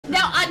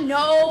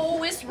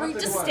know it's rude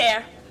to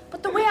stare,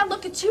 but the way I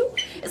look at you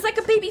is like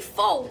a baby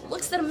foal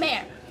looks at a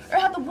mare, or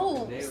how the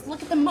wolves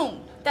look at the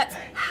moon. That's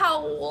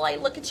how I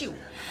look at you.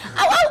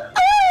 Ow, ow,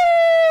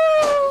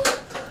 ow!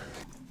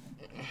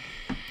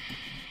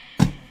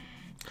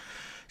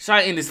 Should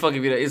I end this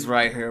fucking video? It's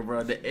right here,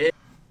 bro.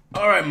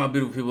 Alright, my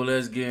beautiful people,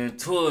 let's get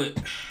into it.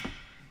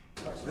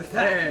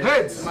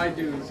 Heads! My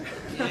dudes.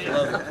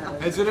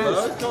 Heads it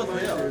is.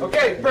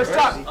 Okay, first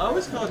up. I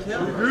always called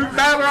him. Group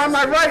battler on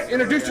my right,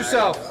 introduce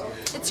yourself.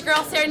 It's your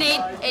girl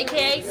Serenade,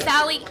 aka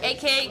Sally,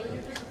 aka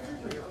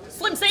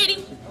Slim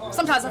Sadie.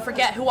 Sometimes I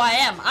forget who I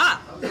am. I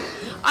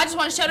just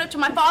want to shout out to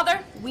my father.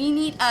 We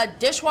need a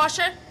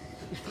dishwasher.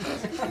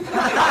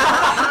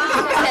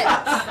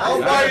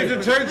 I'll buy you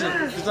detergent,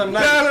 because I'm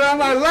not. Battler on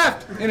my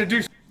left,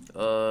 introduce.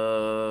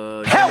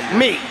 Help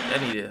me! I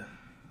need a.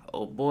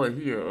 Oh boy,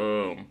 here.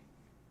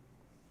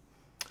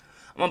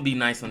 I'm gonna be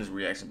nice on this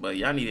reaction, but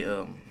y'all need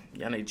to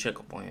check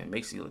up on him.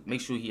 Make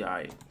sure he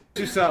alright.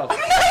 Yourself.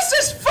 Nice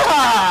as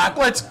fuck.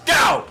 Let's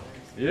go.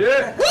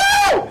 Yeah.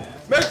 Woo!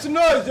 Make some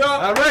noise,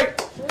 y'all. All right.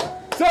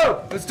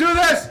 So let's do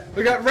this.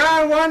 We got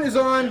round one is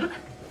on.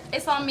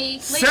 It's on me.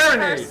 Ladies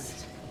Serenade.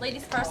 first.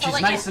 Ladies first. She's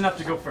nice enough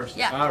to go first.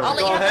 Yeah. All right. I'll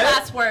let you have the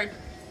last word.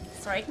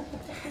 Sorry.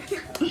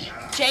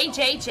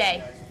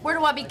 J. Where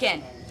do I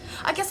begin?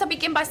 I guess I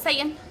begin by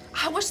saying,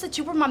 I wish that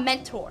you were my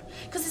mentor.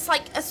 Because it's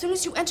like, as soon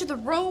as you enter the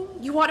room,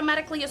 you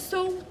automatically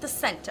assume the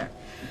center.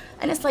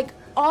 And it's like,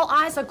 all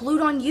eyes are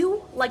glued on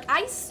you, like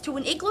ice to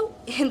an igloo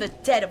in the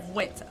dead of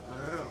winter.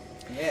 Oh,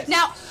 yes.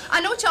 Now,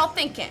 I know what y'all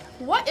thinking.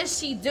 What is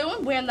she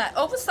doing wearing that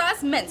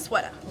oversized men's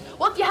sweater?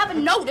 Well, if you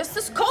haven't noticed,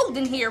 it's cold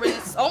in here and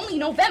it's only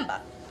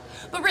November.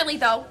 But really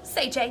though,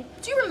 say Jay,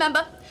 do you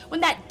remember when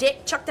that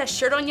dick chucked that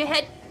shirt on your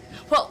head?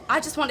 Well, I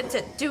just wanted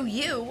to do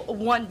you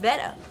one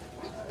better.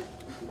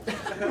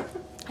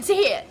 So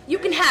here, you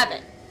can have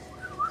it.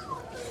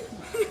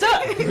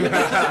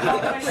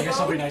 I guess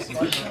I'll be nice.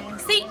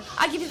 See,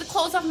 I give you the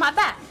clothes off my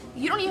back.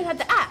 You don't even have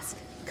to ask,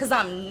 because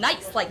I'm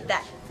nice like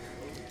that.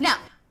 Now.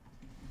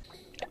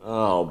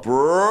 Oh,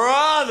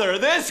 brother,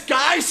 this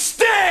guy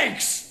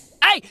stinks!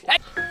 Hey!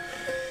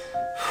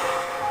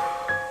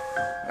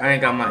 I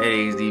ain't got my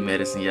ADHD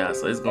medicine, y'all,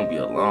 so it's gonna be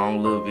a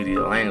long little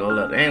video. I ain't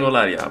gonna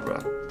lie to y'all, bro.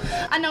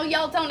 I know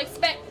y'all don't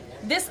expect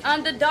this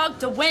underdog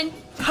to win,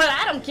 but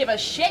I don't give a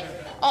shit.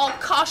 All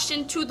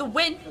caution to the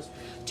wind.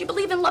 Do you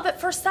believe in love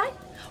at first sight?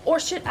 Or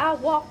should I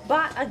walk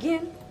by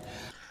again?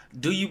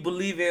 Do you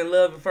believe in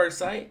love at first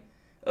sight?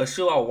 Or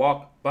should I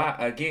walk by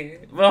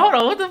again? Bro, hold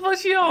on, what the fuck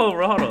she on,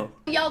 bro? Hold on.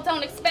 Y'all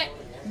don't expect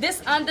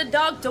this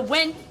underdog to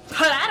win,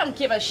 but I don't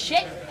give a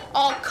shit.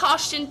 All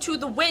caution to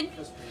the wind.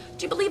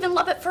 Do you believe in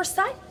love at first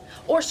sight?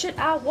 Or should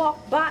I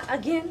walk by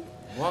again?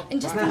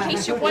 And just in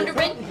case you're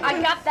wondering,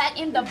 I got that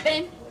in the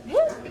bin. Woo.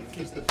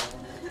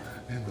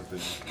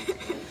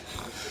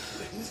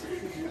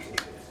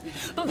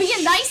 But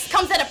being nice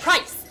comes at a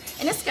price,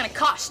 and it's gonna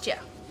cost you.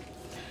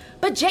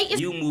 But Jay is—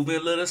 You moving a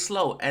little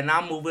slow, and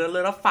I'm moving a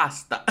little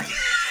faster.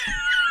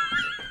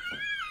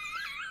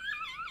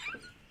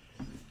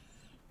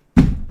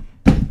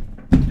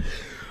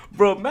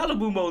 Bro,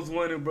 Malibu Mo's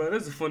winning, bro.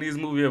 That's the funniest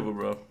movie ever,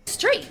 bro.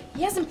 Straight.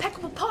 He has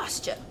impeccable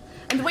posture.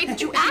 And the way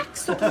that you act,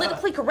 so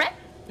politically correct,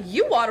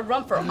 you ought to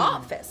run for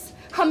office.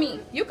 I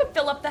mean, you could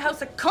fill up the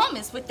House of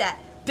Commons with that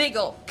big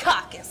old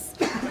caucus.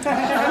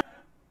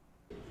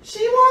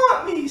 She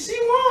want me! She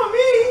want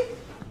me!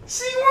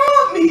 She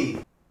want me!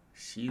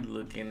 She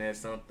looking at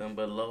something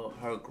below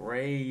her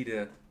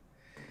grade.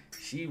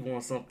 She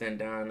wants something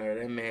down there.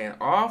 That man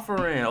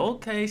offering.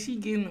 Okay, she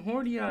getting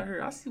horny out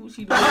here. I see what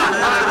she doing.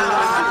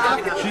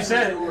 She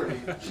said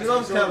it. She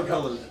loves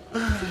colors.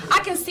 I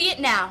can see it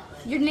now.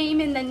 Your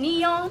name in the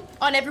neon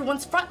on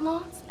everyone's front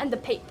lawns and the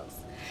papers.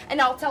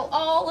 And I'll tell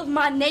all of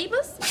my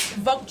neighbors,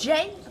 vote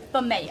Jay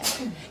for mayor.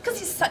 Because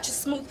he's such a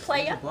smooth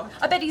player.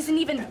 I bet he's an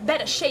even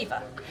better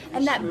shaver.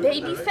 And that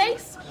baby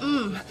face,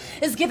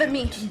 is giving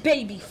me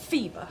baby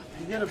fever.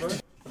 You get it, bro.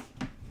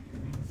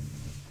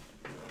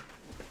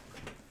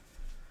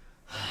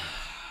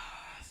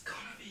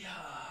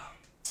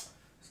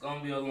 It's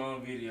gonna be a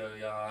long video,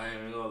 y'all. I ain't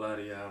even gonna lie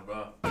to y'all,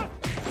 bro.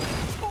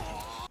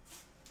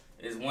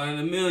 It's one in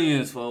the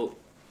millions, folks.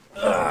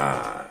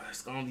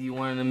 It's gonna be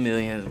one in the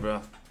millions,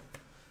 bro.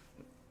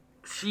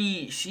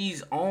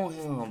 She's on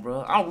him,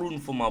 bro. I'm rooting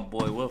for my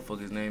boy. What the fuck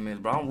his name is,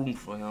 bro? I'm rooting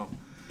for him.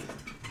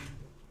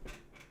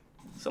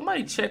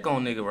 Somebody check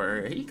on nigga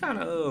right here. He kind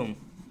of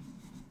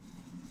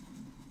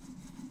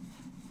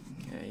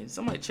yeah,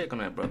 somebody check on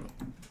that brother.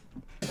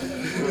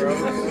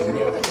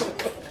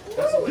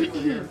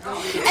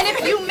 And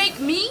if you make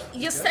me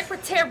your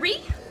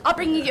secretary, I'll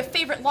bring you your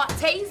favorite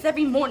lattes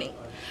every morning.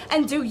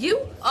 And do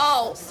you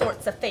all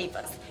sorts of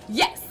favors.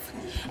 Yes.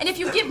 And if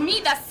you give me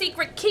that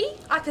secret key,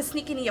 I can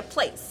sneak into your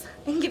place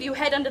and give you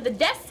head under the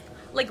desk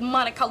like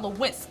Monica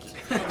Lewinsky.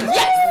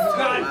 Yes!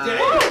 God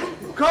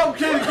damn! Come,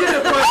 kid, get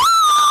it, bro!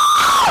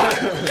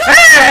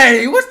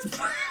 Hey! What's the...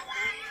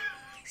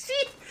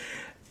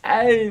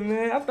 Hey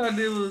man, I thought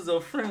this was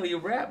a friendly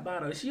rap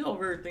battle. She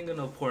over here thinking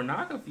of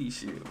pornography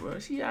shit, bro.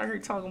 She out here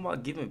talking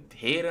about giving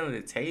head under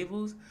the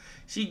tables.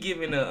 She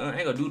giving I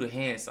ain't gonna do the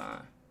hand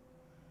sign.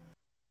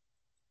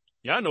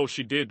 Yeah, I know what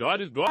she did, though.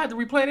 Do I have to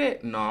replay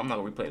that? No, I'm not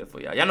gonna replay that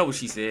for y'all. Y'all know what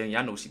she said.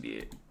 Y'all know what she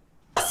did.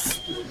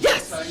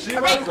 Yes!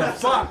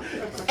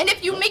 And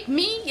if you make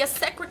me your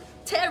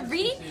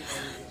secretary,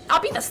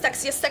 I'll be the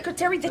sexiest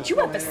secretary that you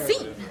ever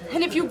seen.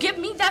 And if you give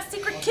me that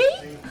secret key,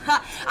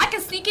 I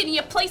can sneak into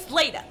your place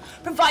later,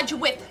 provide you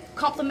with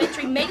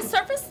complimentary maid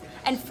service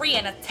and free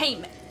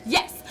entertainment.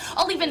 Yes,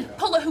 I'll even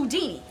pull a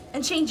Houdini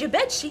and change your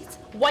bed sheets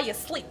while you're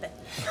sleeping.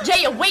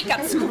 Jay will wake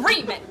up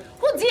screaming,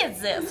 "Who did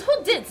this?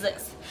 Who did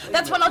this?"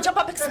 That's when I'll jump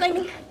up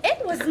exclaiming,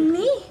 "It was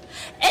me.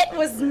 It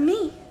was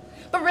me."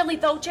 But really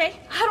though, Jay,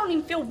 I don't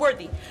even feel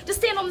worthy to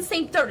stand on the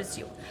same third as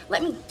you.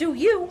 Let me do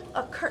you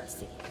a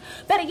courtesy.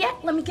 Better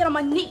yet, let me get on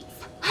my knees.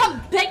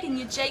 I'm begging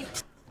you, Jay.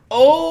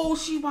 Oh,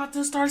 she about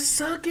to start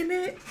sucking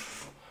it.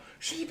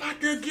 She about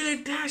to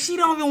get down. She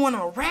don't even want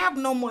to rap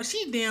no more.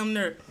 She damn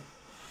near.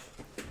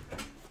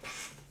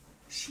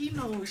 She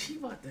know what she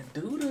about to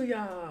do to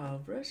y'all,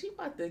 bro. She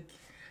about to.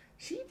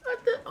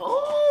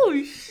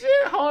 Oh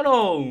shit! Hold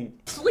on.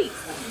 Please,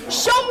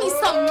 show me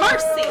some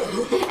mercy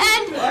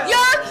and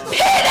your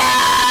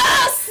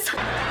penis.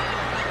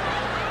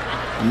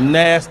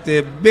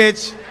 Nasty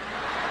bitch.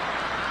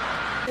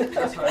 Her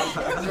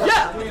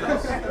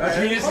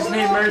penis is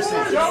named Mercy.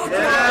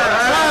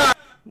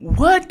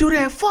 What do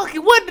that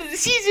fucking? What did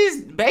she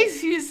just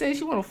basically just said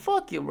she want to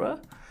fuck you, bro?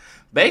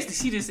 Basically,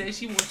 she just said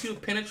she wants you to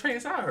penetrate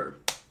inside her.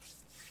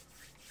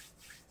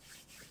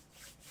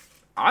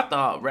 I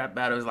thought rap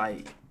battle was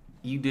like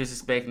you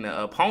disrespecting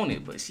the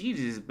opponent, but she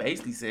just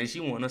basically said she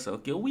want to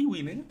suck your wee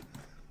wee, nigga.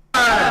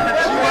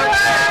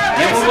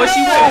 Give her what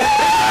she wants.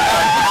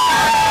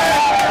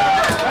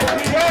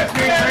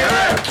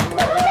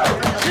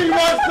 She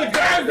wants the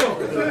gander.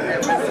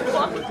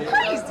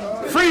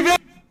 Free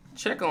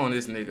Check on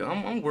this nigga.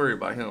 I'm worried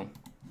about him.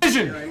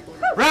 vision.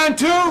 Round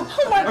two.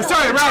 Oh,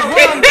 sorry, round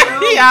one.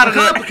 He out of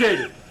there.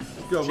 Complicated.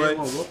 Go,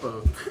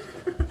 bud.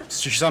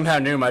 She somehow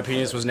knew my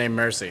penis was named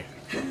Mercy.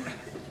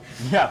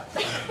 Yeah.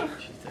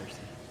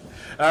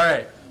 All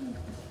right.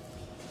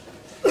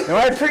 Now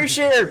I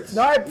appreciate her.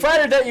 No, I'm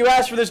flattered that you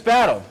asked for this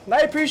battle. And I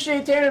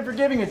appreciate Tanner for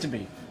giving it to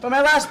me. But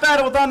my last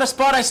battle with On the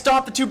Spot, I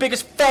stomped the two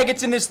biggest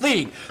faggots in this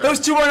league. Those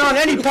two weren't on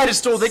any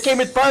pedestal. They came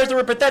with bars that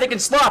were pathetic and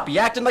sloppy,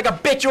 acting like a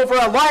bitch over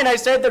a line I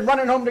said, then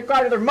running home to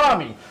cry to their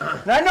mommy.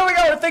 And I know what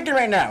y'all are thinking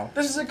right now.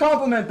 This is a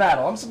compliment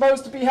battle. I'm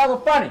supposed to be hella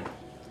funny.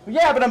 Well,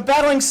 yeah, but I'm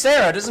battling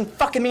Sarah. It doesn't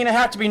fucking mean I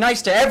have to be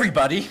nice to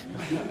everybody.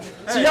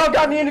 So y'all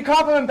got me into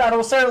compliment battle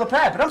with Sarah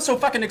LaPrat, but I'm so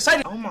fucking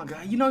excited. Oh my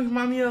god, you know you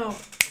remind me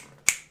of.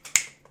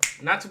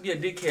 Not to be a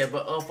dickhead,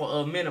 but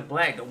for Men in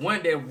Black, that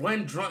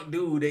one drunk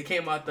dude that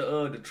came out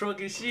the truck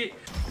and shit.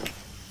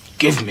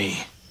 Give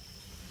me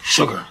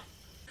sugar.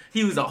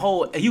 He was a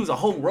whole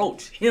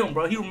roach. Him,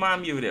 bro. He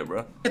remind me of that,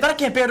 bro. I thought I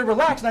can't bear to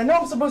relax, and I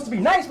know I'm supposed to be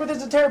nice, but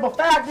it's a terrible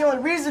fact. The only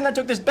reason I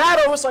took this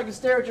battle was so I could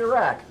stare at your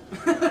rack.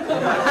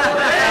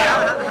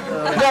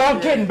 No,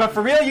 I'm kidding, but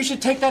for real, you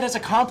should take that as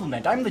a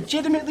compliment. I'm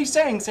legitimately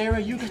saying,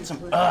 Sarah, you get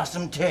some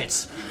awesome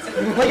tits.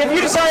 Like, if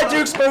you decided to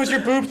expose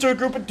your boobs to a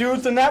group of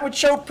dudes, then that would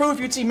show proof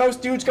you'd see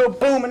most dudes go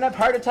boom and have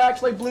heart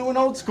attacks like Blue in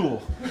old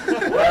school.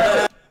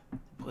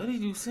 What are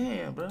you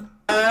saying, bro?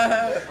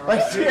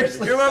 Like,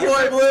 seriously. You're my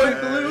boy,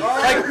 Blue.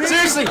 Like,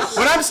 seriously,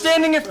 when I'm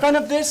standing in front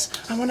of this,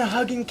 I want to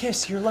hug and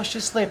kiss your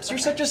luscious lips. You're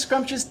such a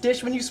scrumptious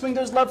dish. When you swing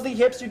those lovely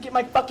hips, you get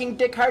my fucking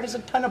dick hard as a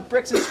ton of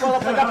bricks and swell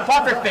up like a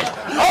pufferfish.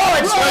 Oh,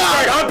 it's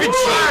like humping.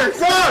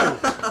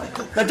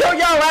 Now, don't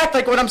y'all act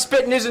like what I'm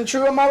spitting isn't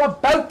true. I'm all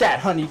about that,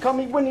 honey. Call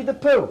me Winnie the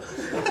Pooh.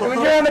 And when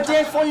you're on the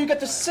dance floor, you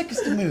got the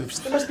sickest of moves.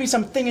 There must be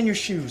some thing in your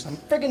shoes. I'm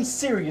friggin'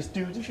 serious,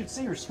 dude. You should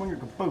see her swing her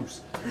caboose.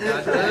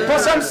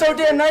 Plus, I'm so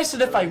damn nice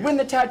that if I win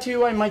the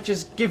tattoo, I might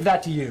just give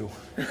that to you.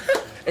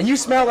 And you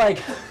smell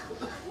like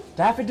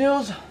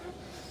daffodils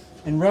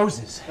and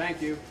roses.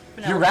 Thank you.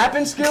 Your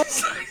rapping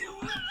skills?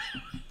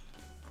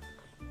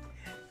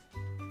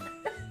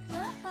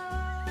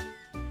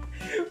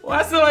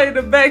 Why somebody in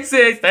the back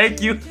says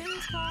thank you?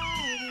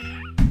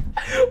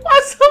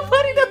 Why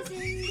somebody in the back?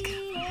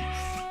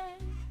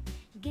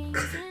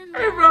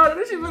 Hey, bro,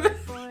 this shit was.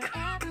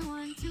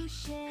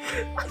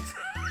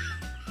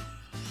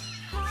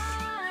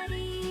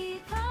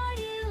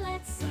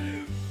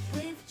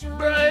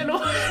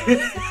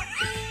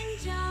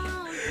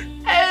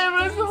 Hey,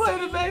 bro, somebody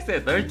in the back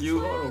said thank you.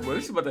 Hold on, bro.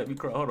 This is about to make me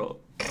cry. Hold on.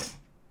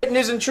 It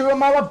isn't true.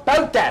 I'm all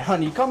about that,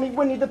 honey. Call me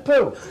Winnie the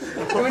Pooh.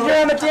 And when you're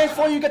on the dance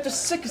floor, you got the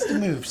sickest of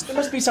moves. There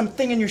must be some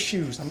thing in your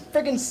shoes. I'm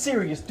friggin'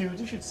 serious, dude.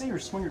 You should see her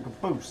swing her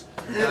caboose.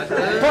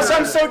 Plus,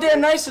 I'm so damn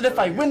nice that if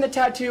I win the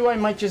tattoo, I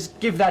might just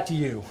give that to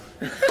you.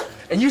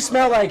 And you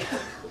smell like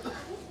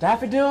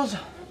daffodils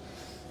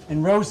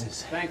and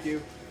roses. Thank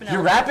you.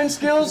 Your rapping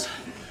skills?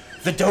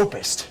 The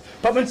dopest.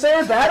 But when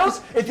Sarah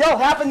battles, if y'all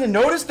happen to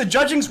notice, the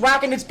judging's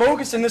whacking its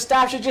bogus and the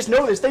staff should just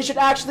notice. They should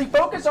actually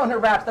focus on her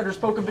raps that are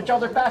spoken, but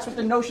y'all are fast with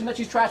the notion that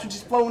she's trash when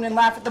she's flowing and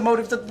laugh at the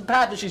motives of the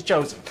path that she's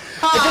chosen.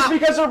 If it's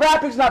because her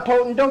rapping's not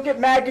potent, don't get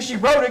mad because she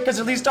wrote it, because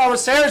at least all of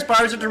Sarah's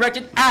bars are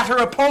directed at her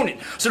opponent.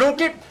 So don't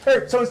get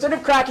hurt. So instead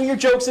of cracking your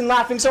jokes and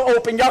laughing so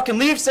open, y'all can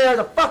leave Sarah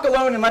the fuck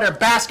alone and let her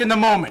bask in the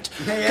moment.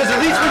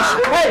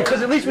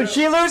 Because at least when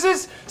she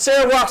loses,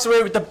 Sarah walks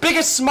away with the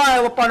biggest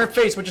smile up on her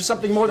face, which is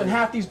something more than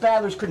half these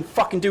battlers couldn't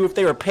fucking do if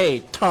they were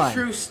paid. Time.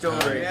 True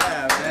story.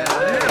 Yeah, man.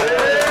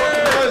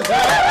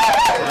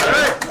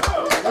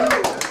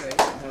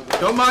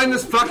 Don't mind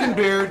this fucking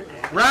beard.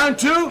 Round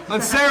 2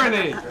 on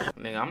Serenade.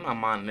 Nigga, I'm not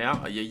minding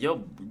now. Yo,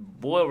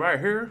 boy right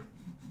here,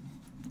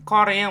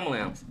 call the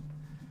ambulance.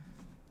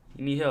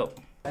 You need help.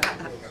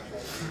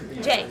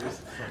 Jay,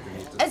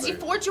 as you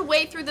forge your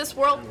way through this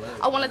world,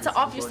 I wanted to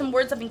offer you some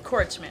words of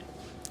encouragement.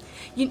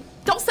 You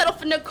don't settle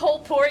for no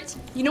cold porridge.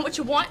 You know what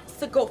you want,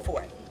 so go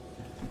for it.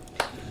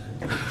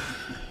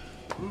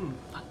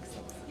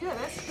 Yeah,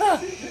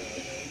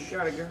 that's. You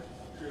got it, girl.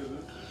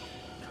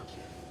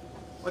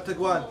 What the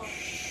one?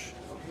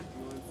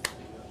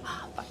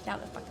 Ah, fuck, now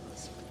the fucking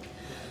list.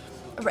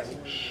 All right.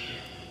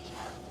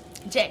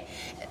 Jay,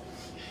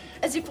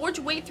 as you forge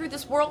your way through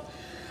this world,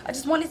 I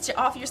just wanted to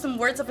offer you some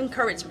words of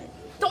encouragement.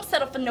 Don't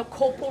settle for no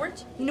cold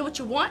porridge. You know what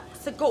you want,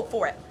 so go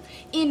for it.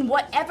 In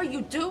whatever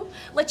you do,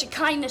 let your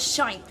kindness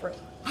shine through.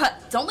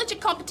 Don't let your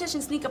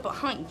competition sneak up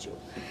behind you.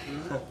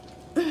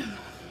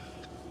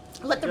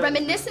 Let the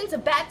reminiscence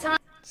of bad times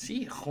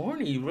She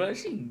horny, bro.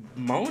 She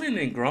moaning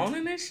and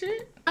groaning and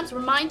shit.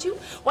 remind you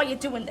why you're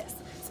doing this.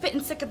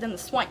 Spitting sicker than the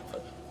swine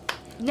flu.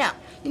 Now,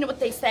 you know what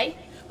they say?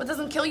 What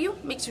doesn't kill you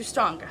makes you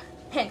stronger.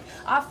 And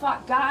I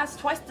fought guys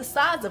twice the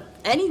size of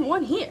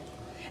anyone here.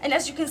 And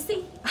as you can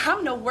see,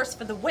 I'm no worse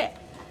for the wear.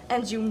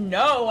 And you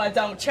know I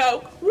don't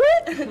choke.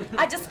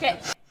 I just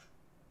get...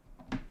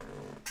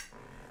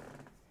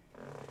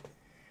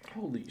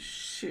 Holy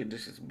shit,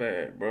 this is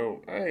bad,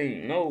 bro. I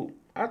ain't know.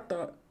 I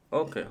thought...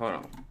 Okay, hold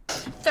on.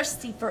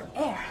 thirsty for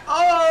air.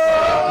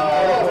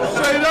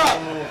 Oh! Straight up!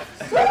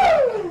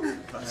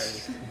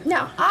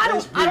 Now,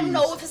 I don't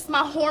know if it's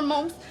my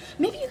hormones.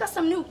 Maybe you got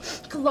some new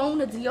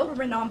cologne or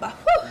deodorant on, but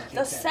whew,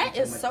 the scent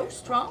is so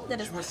strong that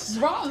it's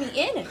drawing me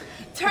in and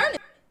turning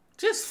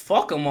Just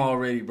fuck him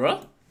already,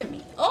 bro.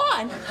 me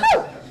on.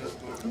 Whew.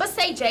 But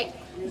say, Jake,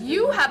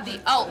 you have the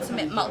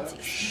ultimate multi.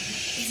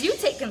 Is you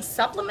taking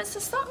supplements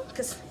or something?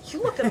 Because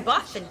you looking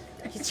buff and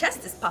your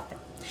chest is puffing.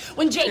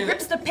 When Jay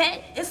grips the pen,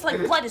 it's like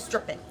blood is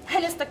dripping,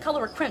 and it's the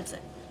color of crimson.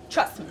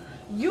 Trust me,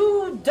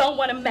 you don't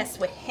want to mess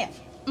with him.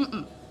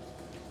 Mm-mm.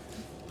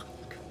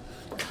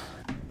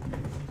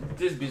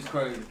 This bitch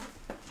crazy.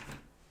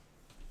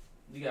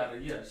 You gotta,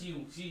 yeah, she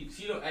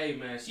don't, hey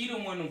man, she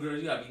don't want them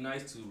girls you gotta be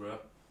nice to, bro.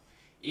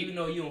 Even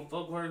though you don't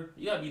fuck with her,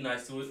 you gotta be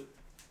nice to it.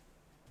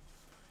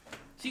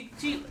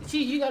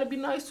 You gotta be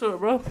nice to her,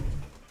 bro.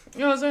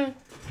 You know what I'm saying?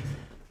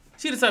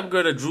 She the type of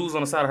girl that drools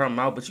on the side of her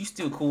mouth, but you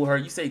still cool with her.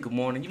 You say good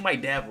morning. You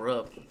might dab her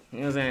up. You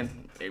know what I'm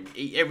saying?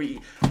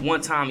 Every one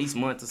time each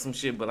month or some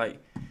shit, but like,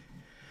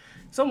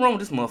 something wrong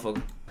with this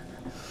motherfucker.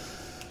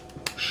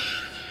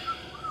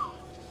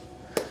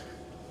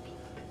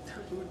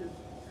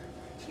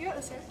 You got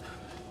this, sir.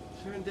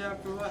 Turn down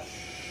for what?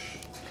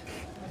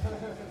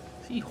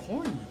 She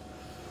horny.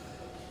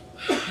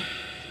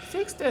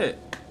 Fix that.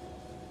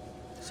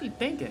 She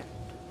thinking.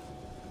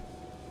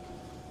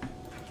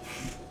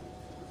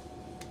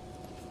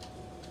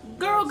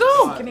 Girl,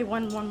 go! Give me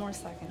one more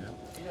second. You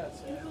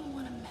don't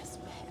want to mess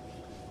with him.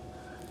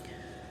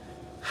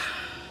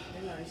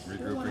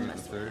 Regrouping at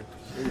the third.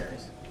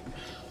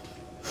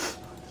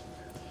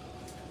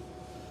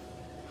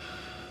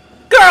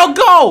 Girl,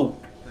 go!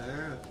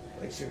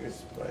 Like sugar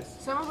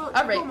spice. All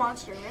right.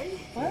 Monster, right?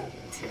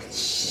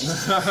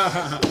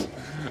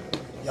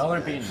 Y'all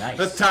aren't being nice.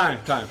 That's time.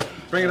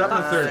 Bring it up in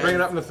the third. Bring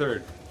it up in the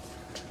third.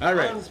 All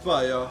right. On the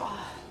spot, y'all.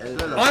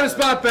 On the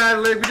spot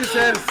battle league. We just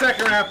had a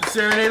second round for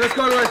Serenade. Let's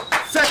go to our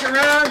second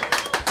round.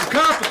 It's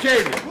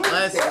complicated.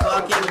 Let's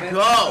fucking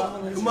go.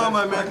 Come on,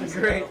 my man.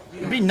 Great.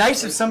 It'd be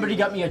nice if somebody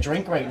got me a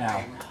drink right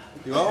now.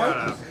 You want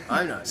one?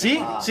 I'm not.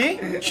 See?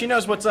 She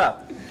knows what's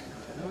up.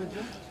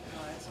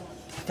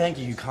 Thank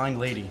you, you kind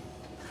lady.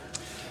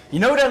 You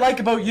know what I like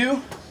about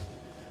you?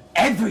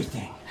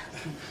 Everything.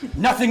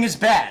 Nothing is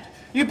bad.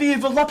 You'd be a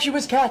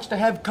voluptuous catch to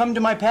have come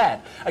to my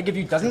pad. I give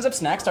you dozens of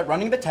snacks, start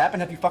running the tap,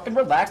 and have you fucking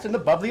relaxed in the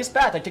bubbliest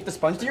bath. I take the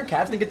sponge to your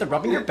calves, then get the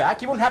rubbing your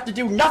back. You won't have to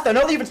do nothing.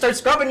 I'll even start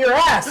scrubbing your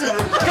ass.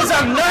 Because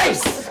I'm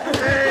nice.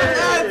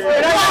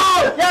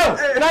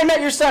 And I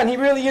met your son. He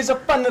really is a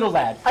fun little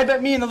lad. I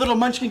bet me and the little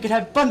munchkin could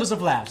have bundles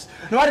of laughs.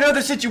 No, I don't know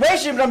the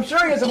situation, but I'm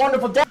sure he has a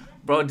wonderful dad.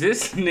 Bro,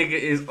 this nigga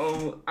is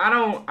on. I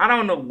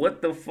don't know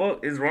what the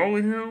fuck is wrong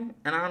with him,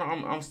 and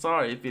I'm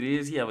sorry if it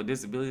is. He have a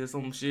disability or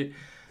some shit.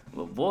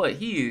 But boy,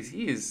 he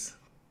is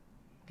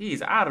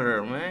out of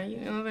there, man. You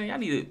know what I'm saying? I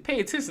need to pay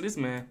attention to this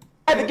man.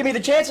 Give me the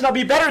chance and I'll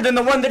be better than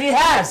the one that he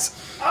has.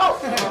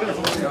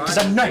 Because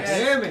I'm nice.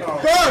 Damn it.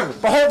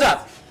 But hold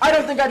up. I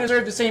don't think I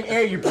deserve the same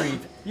air you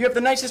breathe. You have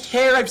the nicest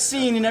hair I've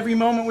seen, and every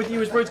moment with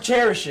you is worth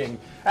cherishing.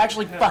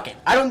 Actually, fuck it.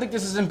 I don't think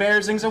this is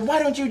embarrassing, so why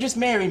don't you just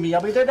marry me?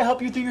 I'll be there to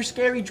help you through your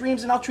scary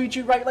dreams, and I'll treat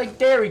you right like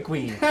Dairy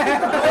Queen.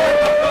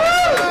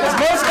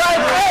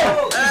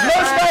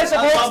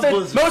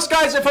 Most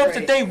guys have hopes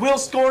that they will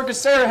score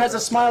because Sarah has a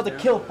smile to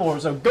kill for.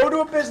 So go to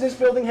a business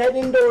building, head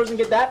indoors, and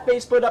get that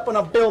face put up on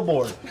a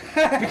billboard.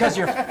 Because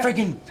you're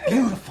friggin'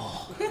 beautiful.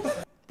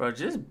 Bro,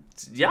 just,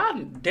 y'all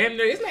damn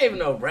near, it's not even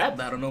no rap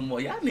battle no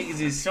more. Y'all niggas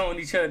just showing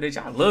each other that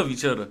y'all love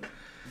each other.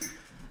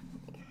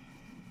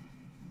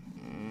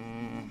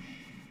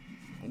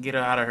 Get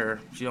her out of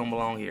here. She don't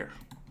belong here.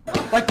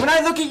 Like when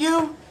I look at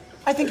you,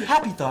 I think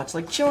happy thoughts,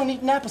 like chilling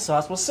eating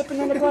applesauce while sipping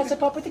on a glass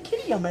of pop with a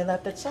kitty on my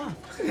lap that's soft.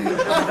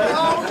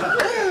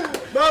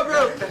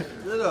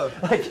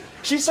 Like,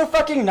 she's so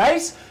fucking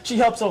nice. She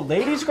helps old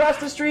ladies cross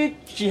the street.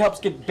 She helps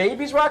get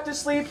babies rocked to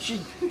sleep.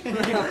 She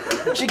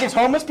gives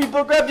homeless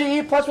people a grub to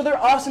eat. Plus, with her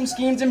awesome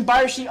schemes and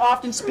bars, she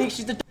often speaks.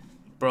 She's the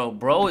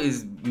Bro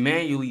is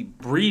manually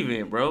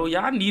breathing, bro.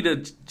 Y'all need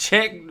to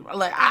check.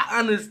 Like, I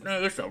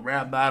understand it's a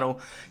rap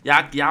battle.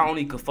 Y'all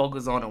only could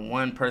focus on the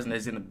one person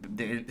that's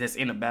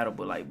in the battle.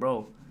 But like,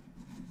 bro,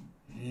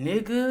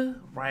 nigga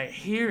right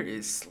here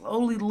is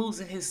slowly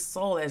losing his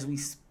soul as we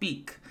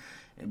speak.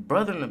 And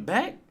brother in the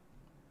back,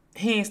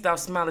 he ain't stopped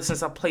smiling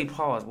since I played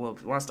pause. Well,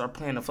 when I start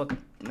playing the fucking,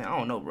 man, I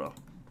don't know, bro.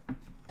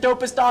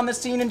 Dopest on the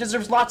scene and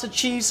deserves lots of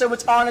cheese. So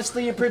it's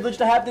honestly a privilege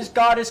to have this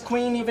goddess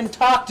queen even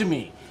talk to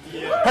me.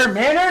 Her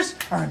manners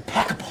are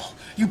impeccable.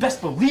 You best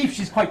believe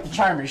she's quite the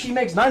charmer. She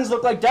makes nuns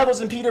look like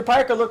devils and Peter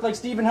Parker look like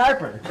Stephen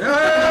Harper. Fuck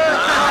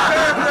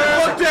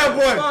that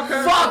boy!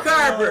 Fuck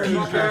Harper!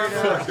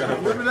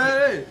 Remember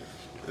that?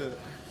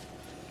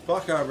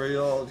 Fuck Harper, you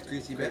old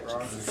greasy bitch.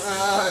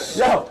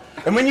 Yo,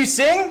 and when you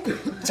sing,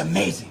 it's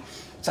amazing.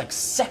 It's like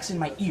sex in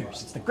my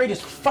ears. It's the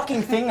greatest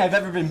fucking thing I've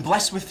ever been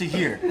blessed with to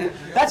hear.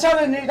 That's how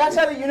you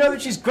know that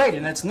she's great,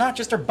 and it's not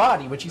just her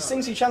body. When she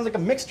sings, she sounds like a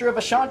mixture of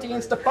Ashanti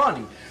and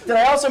Stefani. Did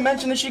I also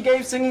mention that she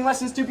gave singing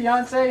lessons to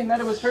Beyonce, and that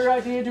it was her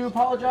idea to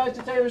apologize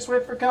to Taylor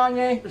Swift for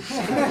Kanye?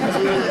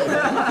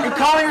 You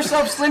calling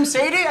herself Slim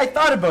Sadie? I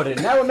thought about it,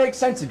 and now it makes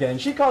sense again.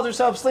 She calls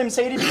herself Slim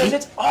Sadie because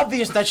it's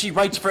obvious that she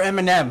writes for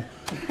Eminem.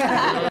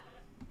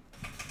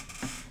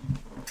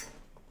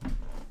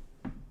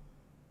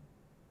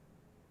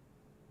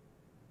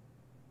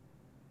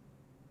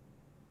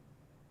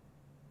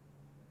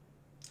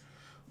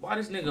 Why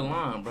this nigga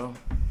lying, bro?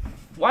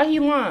 Why he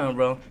lying,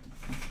 bro?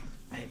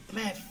 Hey,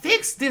 man,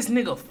 fix this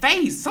nigga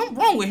face. Something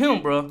wrong with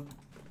him, bro.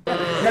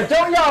 Now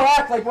don't y'all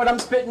act like what I'm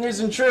spitting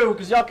isn't true,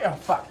 because y'all can, oh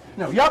fuck.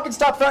 No, y'all can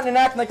stop fronting and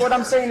acting like what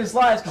I'm saying is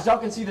lies, because y'all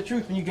can see the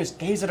truth when you just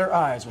gaze at her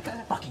eyes, which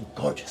are fucking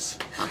gorgeous.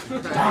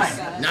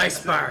 Fine.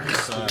 Nice bar.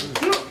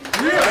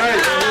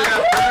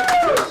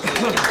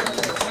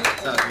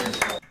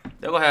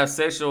 They're gonna have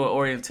sexual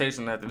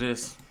orientation after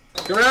this.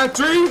 Round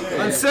 3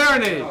 on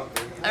Serenade. All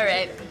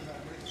right.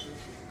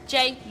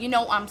 Jay, you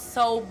know I'm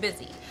so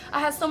busy. I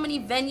have so many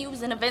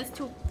venues and events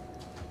to...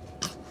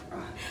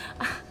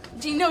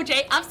 Do you know,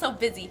 Jay, I'm so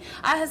busy.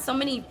 I have so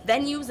many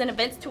venues and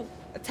events to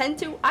attend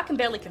to, I can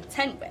barely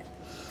contend with.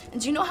 And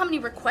do you know how many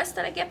requests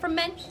that I get from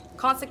men?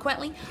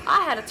 Consequently,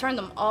 I had to turn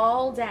them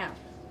all down.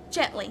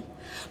 Gently.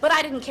 But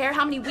I didn't care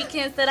how many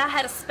weekends that I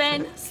had to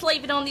spend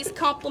slaving on these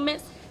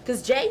compliments,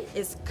 because Jay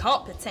is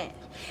competent.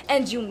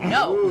 And you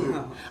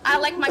know, I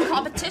like my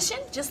competition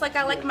just like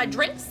I like my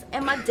drinks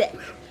and my dick.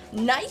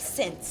 Nice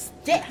and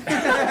stiff.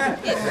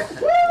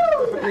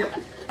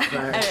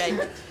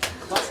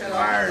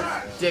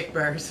 Alright. Dick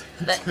bears.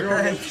 There's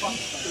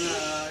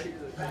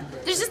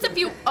just a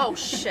few. Oh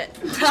shit.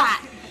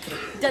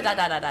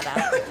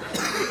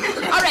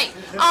 Alright,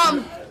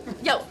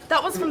 yo,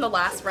 that was from the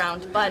last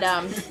round, but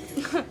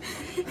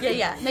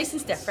yeah, nice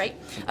and stiff, right?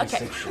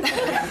 Okay.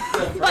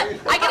 But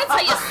I gotta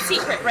tell you a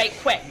secret right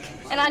quick.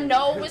 And I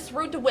know it's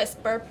rude to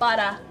whisper, but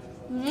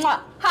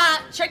mwah,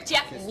 ha, tricked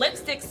ya,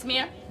 lipstick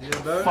smear. And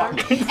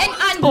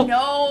I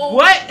know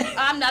What?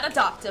 I'm not a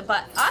doctor,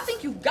 but I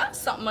think you got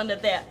something under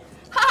there.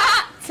 Ha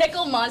ha,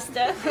 tickle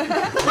monster.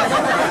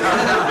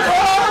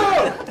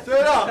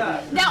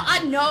 Now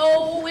I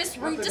know it's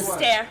rude to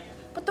stare,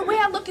 but the way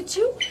I look at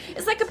you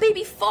is like a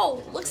baby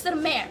foal looks at a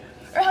mare,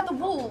 or how the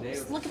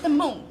wolves look at the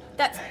moon.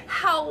 That's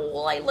how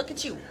I look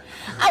at you.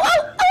 Ow,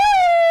 ow, ow!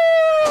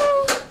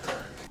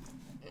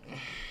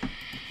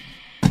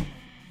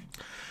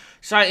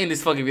 Try to end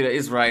this fucking video.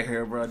 It's right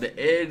here, bro. The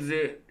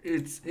exit,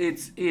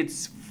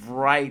 it's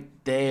right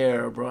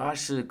there, bro. I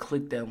should have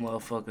clicked that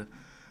motherfucker.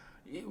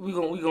 We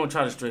gonna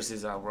try to stretch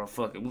this out, bro.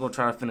 Fuck it. We gonna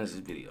try to finish this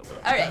video, bro.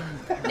 All right,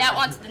 now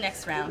on to the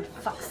next round.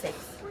 Fuck's sake.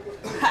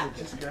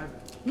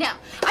 Now,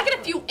 I got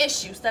a few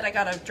issues that I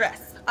gotta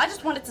address. I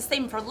just wanted to save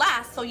them for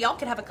last so y'all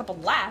could have a couple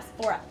laughs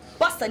before I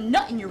bust a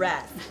nut in your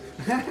ass.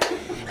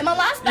 And my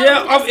last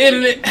yeah, I'm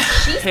ending it.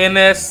 And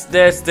that's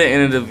the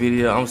end of the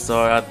video. I'm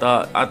sorry. I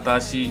thought that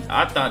was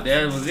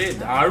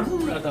it. I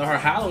thought her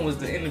howling was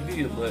the end of the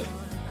video, but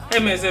hey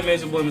man, it's your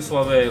boy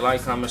Mr.swavay.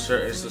 Like, comment,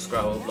 share, and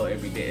subscribe. Upload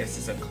every day. It's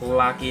just a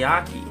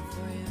clocky-aki.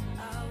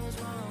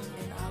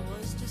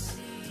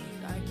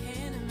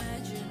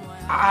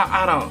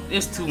 I don't.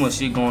 It's too much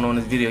shit going on in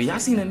this video. Y'all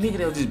seen a nigga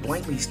that was just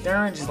blankly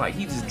staring, just like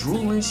he just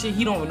drooling shit.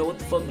 He don't even know what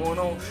the fuck going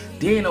on.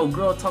 Then old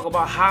girl talk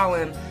about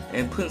howling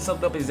and putting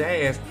something up his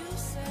ass.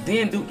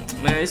 Then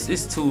man,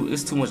 it's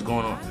too much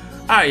going on.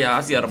 All right, y'all.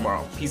 I'll see y'all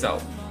tomorrow. Peace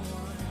out.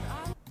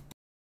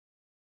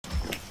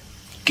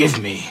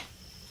 Give me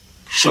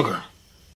sugar.